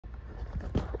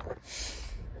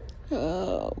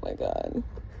Oh my god.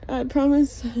 I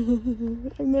promise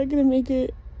I'm not gonna make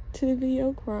it to the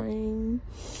video crying.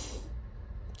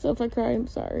 So if I cry, I'm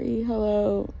sorry.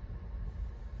 Hello.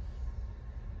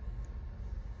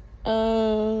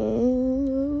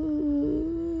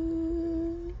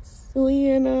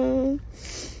 Selena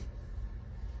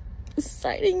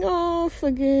signing off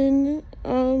again.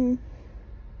 I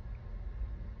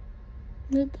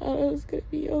thought I was gonna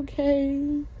be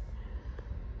okay,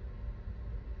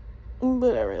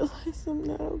 but I realized I'm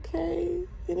not okay,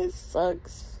 and it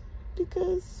sucks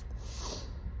because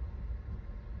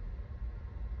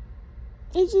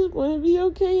I just want to be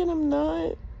okay, and I'm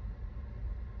not.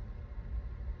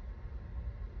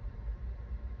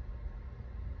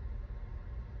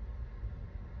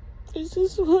 I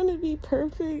just want to be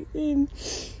perfect and,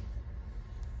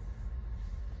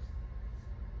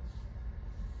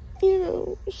 you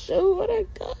know, show what I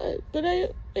got. But I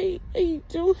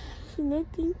don't have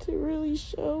nothing to really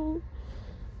show,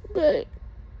 but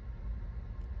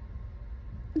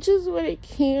just what I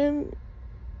can.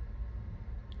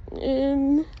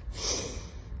 And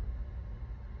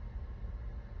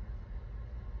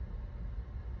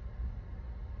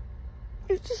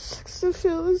it just sucks to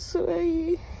feel this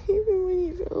way, even when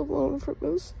you feel alone for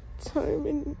most of the time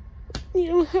and you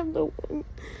don't have no one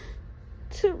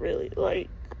to really, like,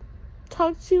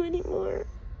 talk to anymore.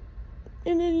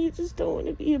 And then you just don't want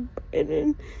to be a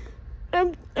burden.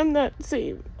 I'm not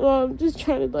saying, well, I'm just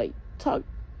trying to, like, talk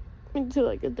into,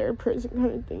 like, a third person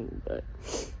kind of thing, but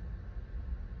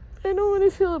I don't want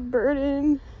to feel a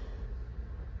burden.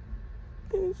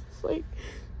 And it's just like,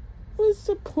 what's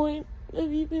the point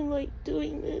of even, like,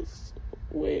 doing this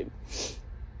when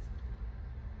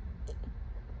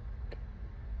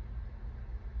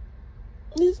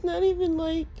it's not even,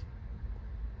 like,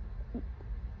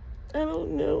 I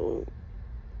don't know.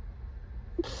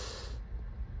 I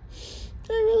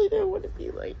really don't want to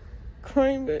be, like,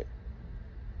 crying, but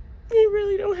I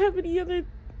really don't have any other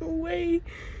way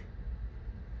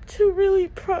to really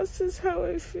process how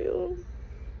I feel.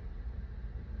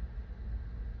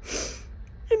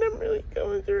 And I'm really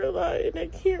going through a lot, and I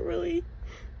can't really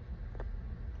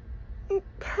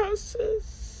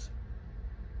process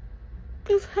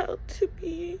of how to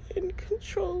be in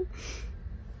control,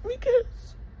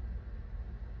 because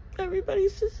everybody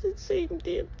says the same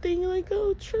damn thing, like,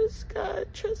 oh, trust God,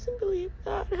 trust and believe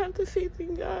God, have the faith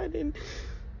in God, and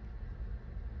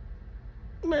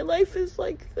my life is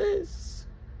like this.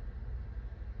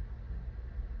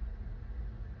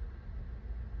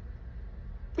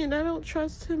 And I don't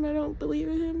trust him, I don't believe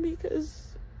in him, because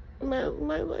my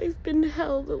life been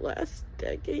hell the last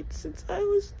decade since I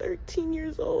was 13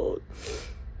 years old.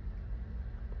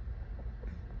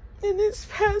 And this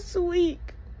past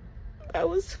week, I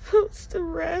was supposed to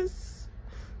rest,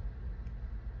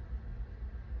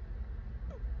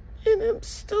 and I'm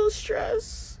still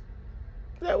stressed.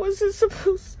 That wasn't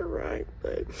supposed to rhyme,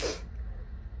 but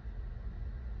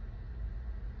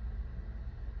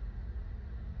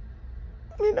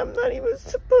and I'm not even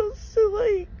supposed to,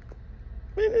 like,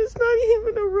 and it's not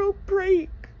even a real break,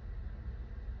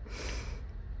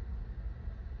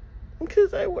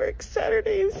 because I work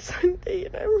Saturday and Sunday,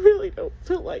 and I really don't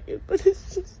feel like it, but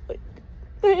it's just like,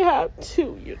 I have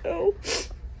to, you know?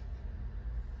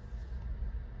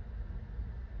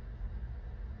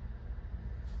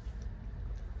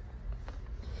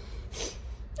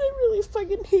 I really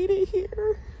fucking hate it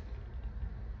here.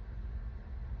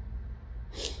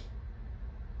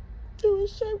 I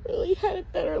wish I really had a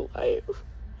better life.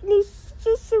 And this is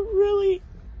just a really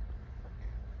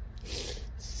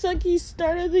sucky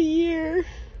start of the year.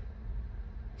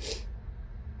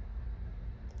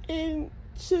 And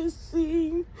just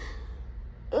seeing,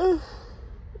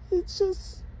 it's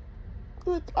just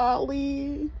with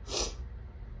Ollie.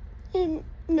 And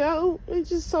now I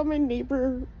just saw my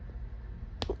neighbor,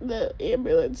 the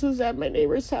ambulance was at my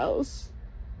neighbor's house.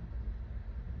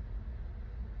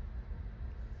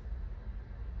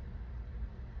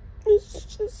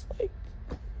 It's just like,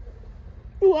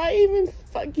 why even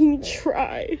fucking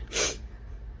try?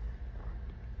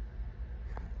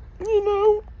 You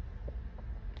know?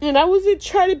 And I wasn't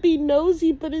trying to be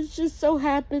nosy, but it just so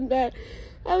happened that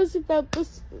I was about to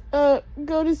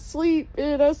go to sleep,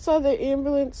 and I saw the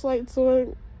ambulance lights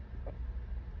on.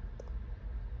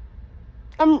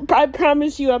 I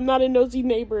promise you, I'm not a nosy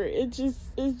neighbor. It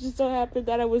just so happened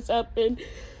that I was up, and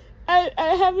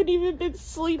I haven't even been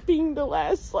sleeping the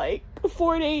last, like,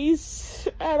 4 days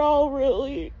at all,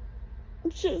 really.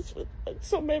 Just with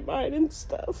what's on my mind and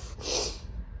stuff.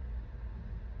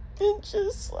 And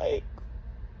just, like,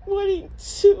 wanting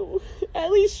to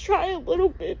at least try a little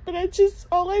bit, but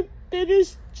all I've been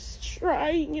is just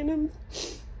trying, and I'm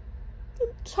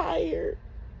tired.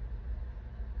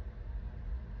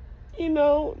 You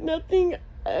know, nothing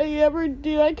I ever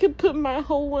do, I could put my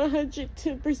whole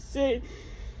 110%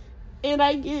 and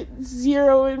I get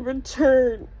 0 in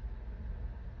return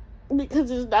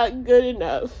because it's not good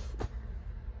enough.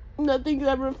 Nothing's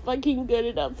ever fucking good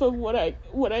enough of what I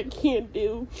can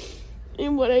do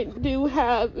and what I do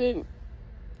have and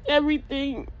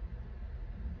everything.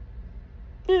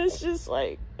 And it's just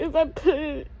like, if I put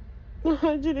it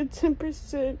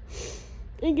 110%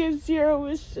 and get 0,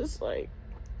 it's just like,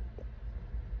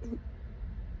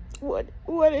 what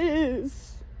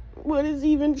is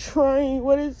even trying?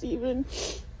 What is even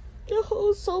the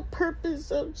whole sole purpose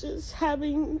of just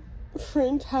having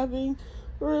friends, having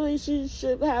a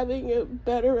relationship, having a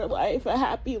better life, a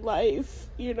happy life,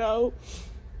 you know?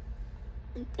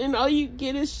 And all you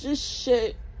get is just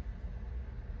shit.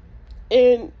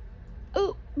 And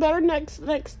better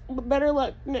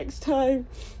luck next time.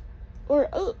 Or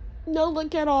no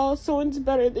luck at all, someone's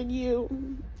better than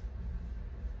you.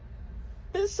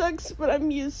 It sucks, but I'm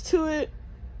used to it,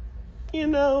 you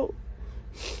know.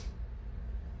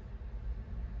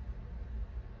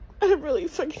 I really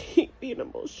fucking hate being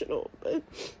emotional, but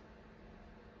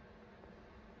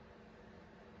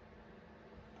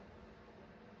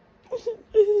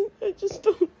I just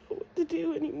don't know what to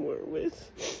do anymore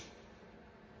with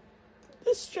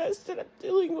the stress that I'm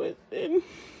dealing with. And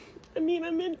I mean,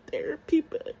 I'm in therapy,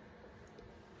 but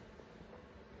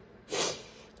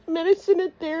medicine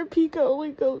and therapy can only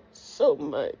go so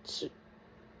much,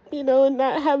 you know, and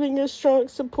not having a strong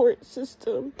support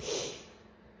system,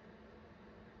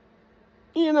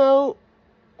 you know,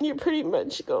 you're pretty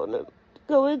much going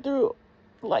through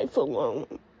life alone,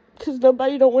 because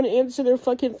nobody don't want to answer their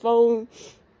fucking phone.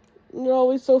 You're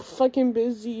always so fucking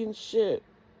busy and shit.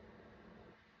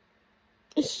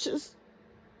 It's just,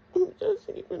 it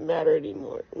doesn't even matter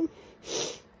anymore.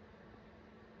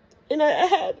 And I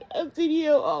had a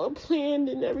video all planned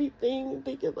and everything,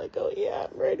 thinking like, oh yeah,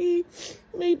 I'm ready.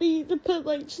 Maybe to put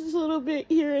like just a little bit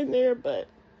here and there, but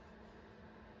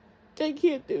I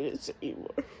can't do this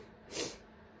anymore.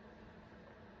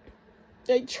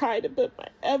 I try to put my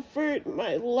effort,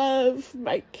 my love,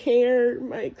 my care,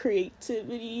 my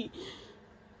creativity.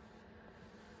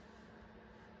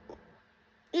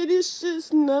 It is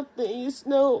just nothing. It's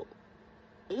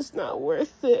not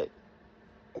worth it.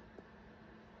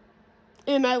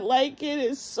 And I like it.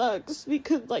 It sucks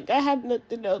because, like, I have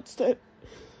nothing else to,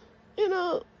 you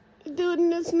know, do.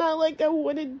 And it's not like I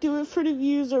want to do it for the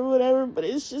views or whatever, but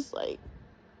it's just like,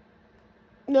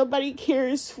 nobody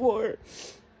cares for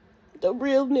the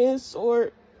realness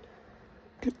or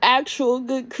actual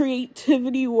good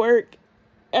creativity work.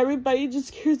 Everybody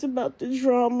just cares about the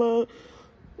drama,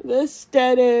 the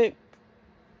aesthetic,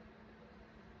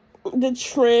 the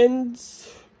trends,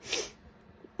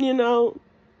 you know.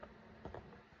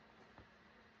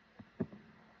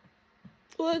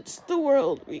 What's the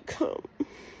world become?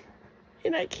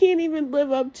 And I can't even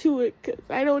live up to it because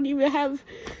I don't even have,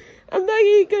 I'm not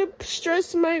even going to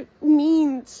stress my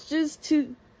means just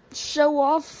to show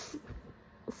off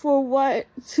for what?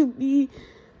 To be,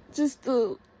 just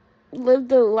to live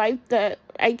the life that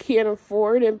I can't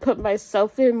afford and put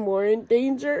myself in more in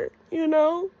danger, you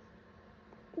know?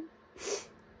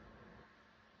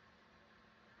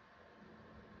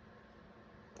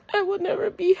 I will never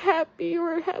be happy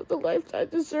or have the life I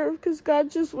deserve because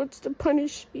God just wants to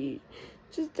punish me.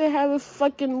 Just to have a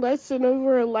fucking lesson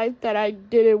over a life that I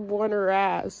didn't want or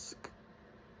ask.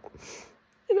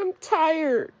 And I'm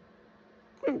tired.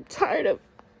 I'm tired of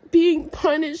being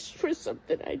punished for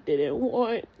something I didn't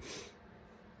want.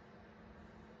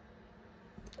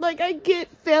 Like, I get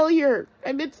failure.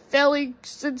 I've been failing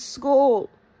since school.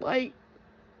 Like,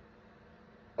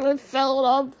 I failed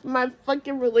off my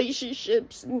fucking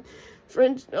relationships and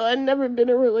friends. No, I've never been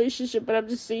in a relationship, but I'm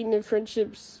just saying in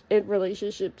friendships and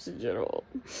relationships in general.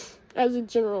 As a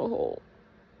general whole.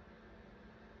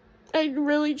 I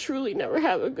really, truly never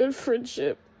have a good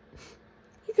friendship.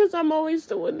 Because I'm always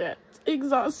the one that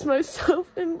exhausts myself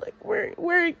and like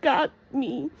where it got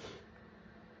me.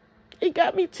 It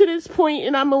got me to this point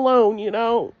and I'm alone, you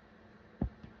know?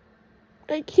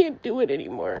 I can't do it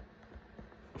anymore.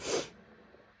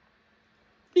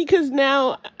 Because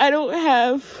now I don't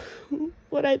have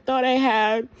what I thought I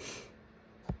had.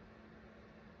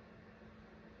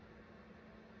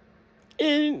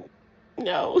 And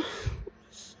no.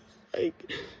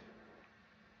 Like,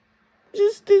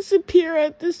 just disappear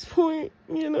at this point,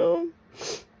 you know?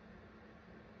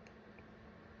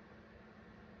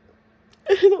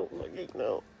 I don't fucking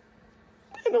know.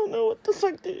 I don't know what the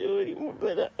fuck to do anymore,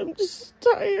 but I'm just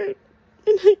tired,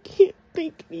 and I can't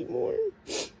think anymore.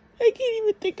 I can't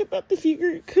even think about the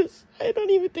future, because I don't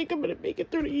even think I'm gonna make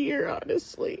it through the year,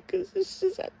 honestly, because it's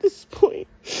just at this point,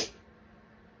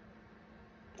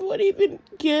 what even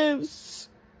gives?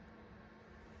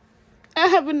 I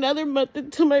have another month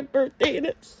until my birthday, and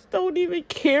I just don't even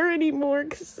care anymore,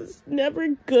 because it's never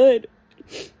good.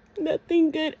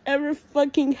 Nothing good ever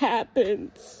fucking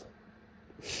happens.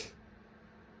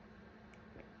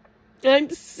 I'm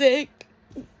sick.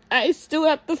 I still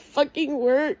have to fucking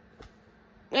work.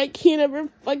 I can't ever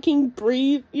fucking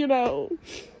breathe, you know.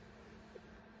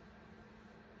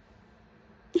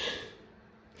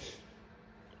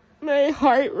 My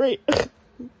heart rate...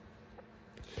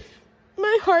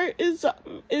 My heart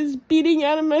is beating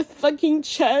out of my fucking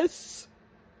chest.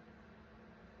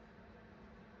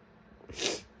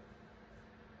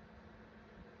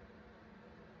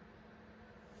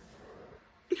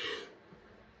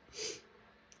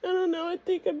 I don't know, I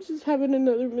think I'm just having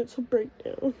another mental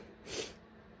breakdown.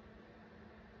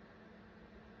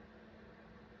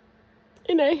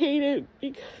 And I hate it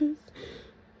because,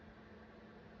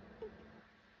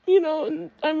 you know,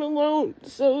 I'm alone.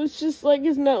 So it's just like,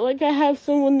 it's not like I have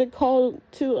someone to call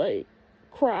to, like,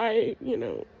 cry, you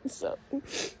know, so.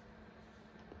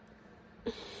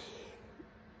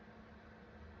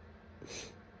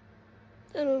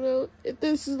 I don't know. If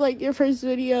this is like your first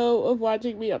video of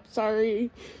watching me, I'm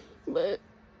sorry. But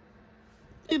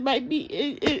it might be,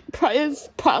 it probably is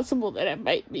possible that it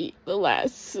might be the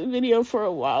last video for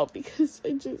a while, because I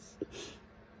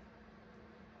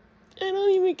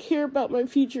don't even care about my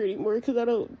future anymore, because I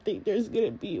don't think there's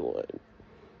gonna be one.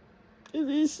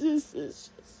 It's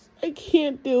just, I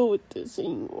can't deal with this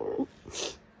anymore.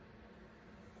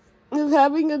 Of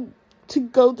having to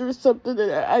go through something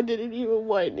that I didn't even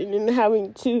want, and then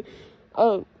having to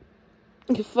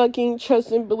fucking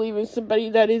trust and believe in somebody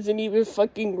that isn't even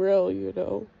fucking real, you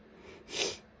know.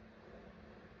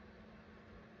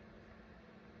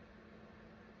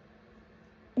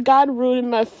 God ruined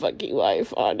my fucking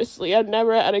life, honestly. I've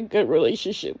never had a good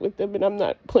relationship with him, and I'm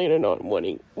not planning on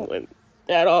wanting one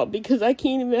at all, because I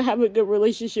can't even have a good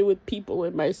relationship with people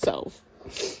and myself.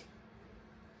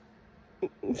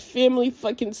 Family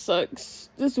fucking sucks.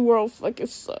 This world fucking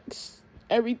sucks.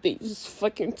 Everything just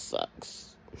fucking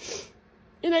sucks.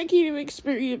 And I can't even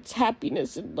experience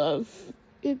happiness and love.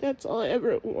 And that's all I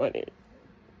ever wanted.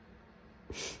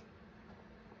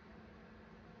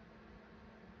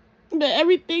 But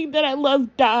everything that I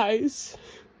love dies.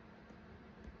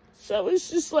 So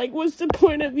it's just like, what's the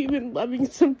point of even loving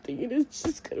something, and it's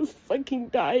just gonna fucking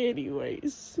die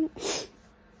anyways.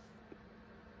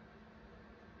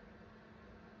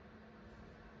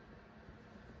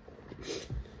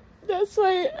 That's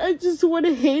why I just want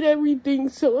to hate everything,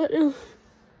 so I don't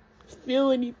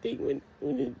feel anything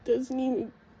when it doesn't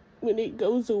even, when it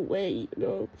goes away, you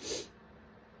know.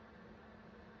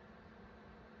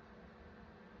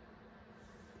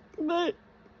 But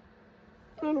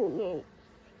I don't know.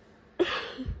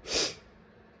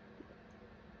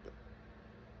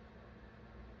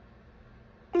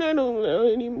 I don't know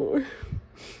anymore.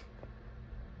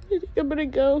 I think I'm gonna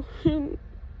go and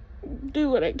do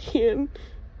what I can.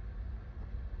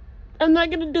 I'm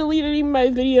not gonna delete any of my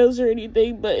videos or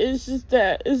anything, but it's just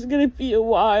that it's gonna be a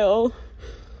while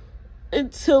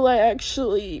until I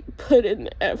actually put in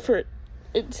the effort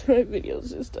into my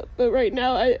videos and stuff. But right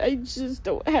now, I just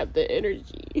don't have the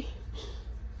energy.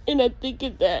 And I'm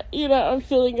thinking that, you know, I'm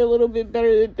feeling a little bit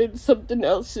better, than something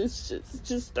else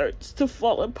just starts to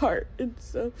fall apart. And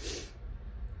so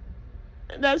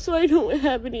that's why I don't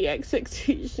have any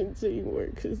expectations anymore,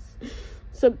 because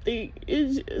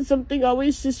something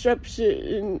always disrupts it,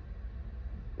 and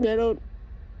I don't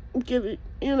give it,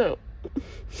 you know.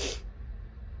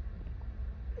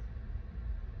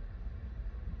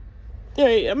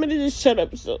 Alright, I'm gonna just shut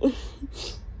up, so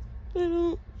I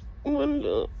don't want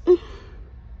to.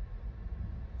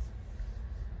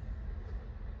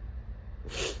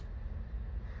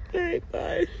 Alright,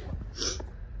 bye.